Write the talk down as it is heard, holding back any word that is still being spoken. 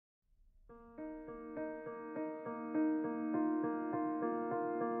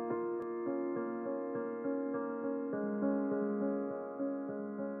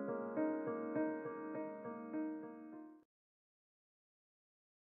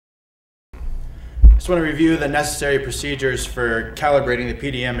Just want to review the necessary procedures for calibrating the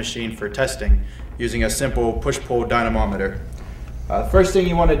PDM machine for testing using a simple push-pull dynamometer. The first thing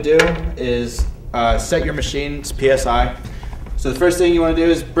you want to do is set your machine's PSI. So the first thing you want to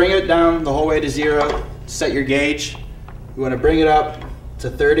do is bring it down the whole way to 0, set your gauge. You want to bring it up to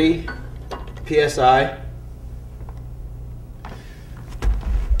 30 PSI.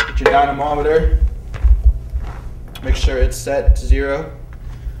 Get your dynamometer, make sure it's set to 0.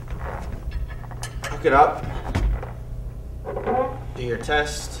 Hook it up, do your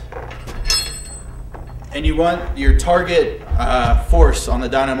test, and you want your target force on the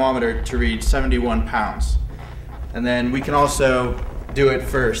dynamometer to read 71 pounds. And then we can also do it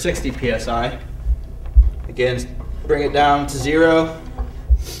for 60 PSI. Again, bring it down to 0,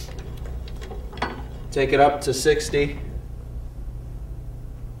 take it up to 60.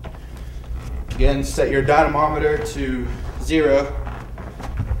 Again, set your dynamometer to 0.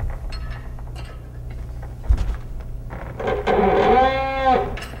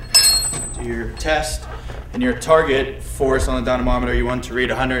 Do your test, and your target force on the dynamometer you want to read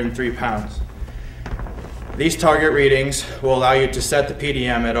 103 pounds. These target readings will allow you to set the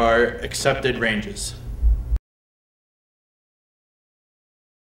PDM at our accepted ranges.